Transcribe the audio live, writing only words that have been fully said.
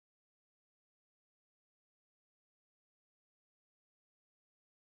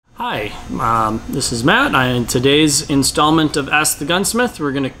Hi, this is Matt. In today's installment of Ask the Gunsmith,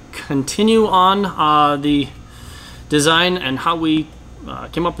 we're going to continue on the design and how we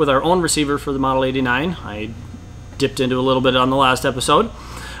came up with our own receiver for the Model 89. I dipped into a little bit on the last episode.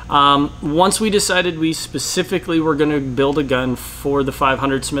 Once we decided we specifically were going to build a gun for the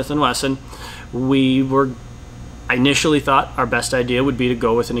 500 Smith & Wesson, I initially thought our best idea would be to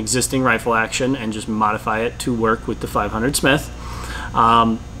go with an existing rifle action and just modify it to work with the 500 Smith.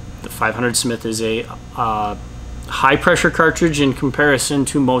 The 500 Smith is a high pressure cartridge in comparison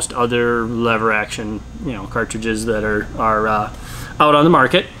to most other lever action, cartridges that are out on the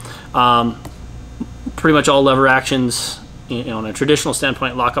market. Pretty much all lever actions, in a traditional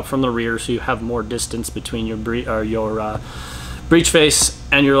standpoint, lock up from the rear, so you have more distance between your breech face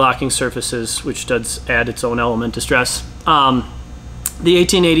and your locking surfaces, which does add its own element of stress. The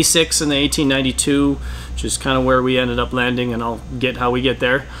 1886 and the 1892, which is kind of where we ended up landing, and I'll get how we get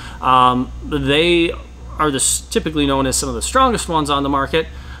there. They are typically known as some of the strongest ones on the market,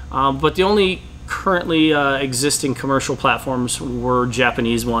 but the only currently existing commercial platforms were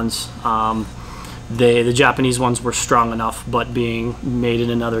Japanese ones. The Japanese ones were strong enough, but being made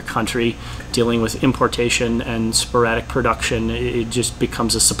in another country, dealing with importation and sporadic production, it just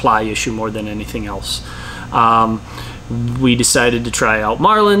becomes a supply issue more than anything else. We decided to try out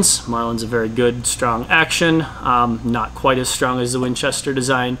Marlin's. Marlin's a very good, strong action, not quite as strong as the Winchester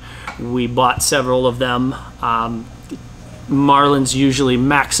design. We bought several of them. Marlin's usually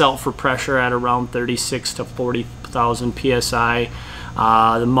max out for pressure at around 36 to 40,000 psi.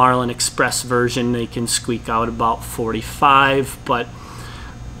 The Marlin Express version, they can squeak out about 45, but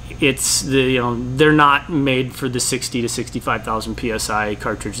they're not made for the 60 to 65,000 psi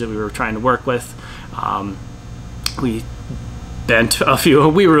cartridge that we were trying to work with. We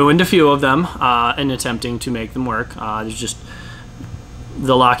ruined a few of them in attempting to make them work. There's just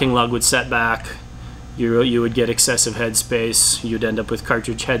the locking lug would set back. You would get excessive headspace. You'd end up with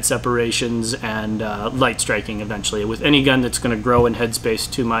cartridge head separations and light striking eventually. With any gun that's going to grow in headspace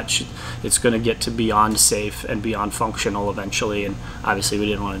too much, it's going to get to beyond safe and beyond functional eventually, and obviously we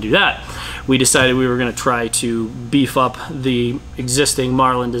didn't want to do that. We decided we were going to try to beef up the existing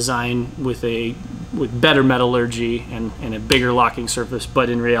Marlin design with better metallurgy and a bigger locking surface, but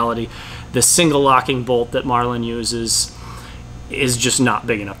in reality the single locking bolt that Marlin uses is just not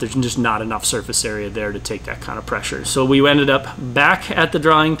big enough. There's just not enough surface area there to take that kind of pressure. So we ended up back at the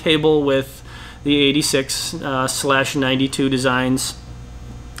drawing table with the 86/92 designs,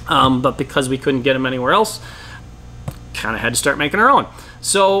 but because we couldn't get them anywhere else, kind of had to start making our own.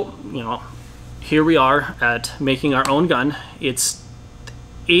 So here we are at making our own gun.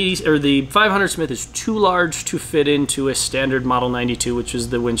 The 500 Smith is too large to fit into a standard Model 92, which is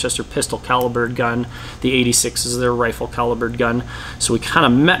the Winchester pistol calibered gun. The 86 is their rifle calibered gun. So we kind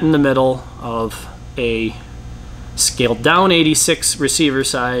of met in the middle of a scaled down 86 receiver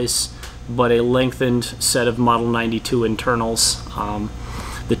size, but a lengthened set of Model 92 internals.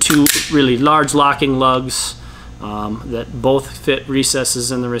 The two really large locking lugs that both fit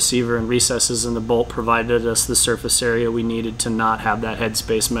recesses in the receiver and recesses in the bolt provided us the surface area we needed to not have that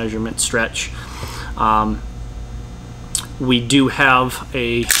headspace measurement stretch. We do have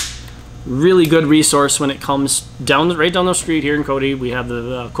a really good resource when it comes right down the street here in Cody. We have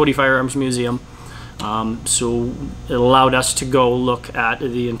the Cody Firearms Museum. So it allowed us to go look at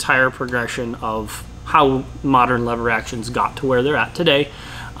the entire progression of how modern lever actions got to where they're at today.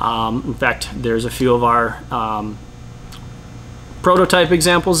 In fact, there's a few of our prototype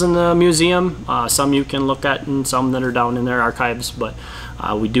examples in the museum. Some you can look at and some that are down in their archives, but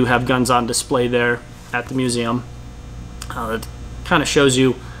we do have guns on display there at the museum. It kind of shows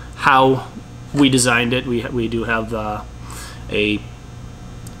you how we designed it. We do have a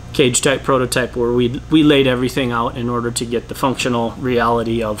cage type prototype where we laid everything out in order to get the functional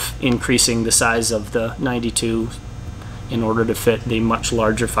reality of increasing the size of the 92 in order to fit the much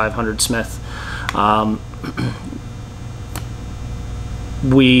larger 500 Smith.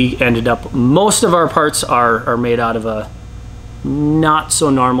 We ended up, most of our parts are made out of a not so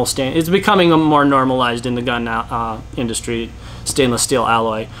normal it's becoming more normalized in the gun industry, stainless steel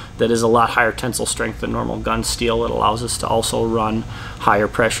alloy that is a lot higher tensile strength than normal gun steel. It allows us to also run higher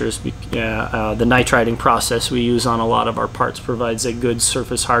pressures. The nitriding process we use on a lot of our parts provides a good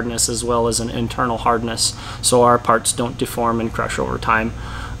surface hardness as well as an internal hardness, so our parts don't deform and crush over time.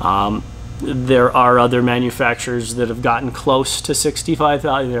 There are other manufacturers that have gotten close to 65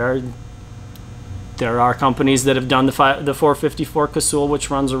 value. There are companies that have done the 454 Casull,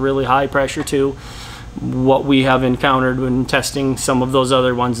 which runs a really high pressure too. What we have encountered when testing some of those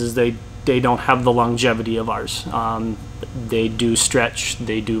other ones is they they don't have the longevity of ours. They do stretch,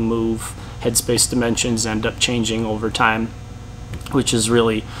 they do move. Headspace dimensions end up changing over time, which is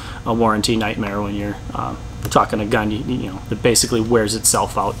really a warranty nightmare when you're talking a gun, you know, that basically wears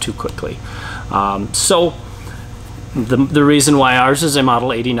itself out too quickly. So the reason why ours is a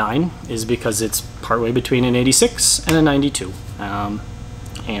Model 89 is because it's partway between an 86 and a 92.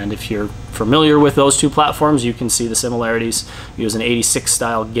 And if you're familiar with those two platforms, you can see the similarities. We use an 86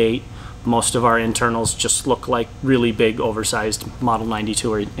 style gate. Most of our internals just look like really big, oversized Model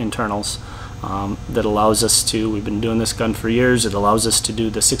 92 internals. That allows us to, we've been doing this gun for years, it allows us to do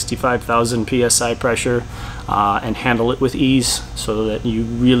the 65,000 PSI pressure and handle it with ease, so that you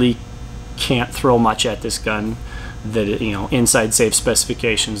really can't throw much at this gun that it, you know, inside safe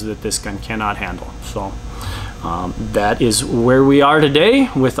specifications that this gun cannot handle. So that is where we are today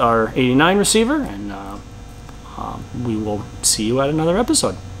with our 89 receiver, and we will see you at another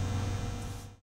episode.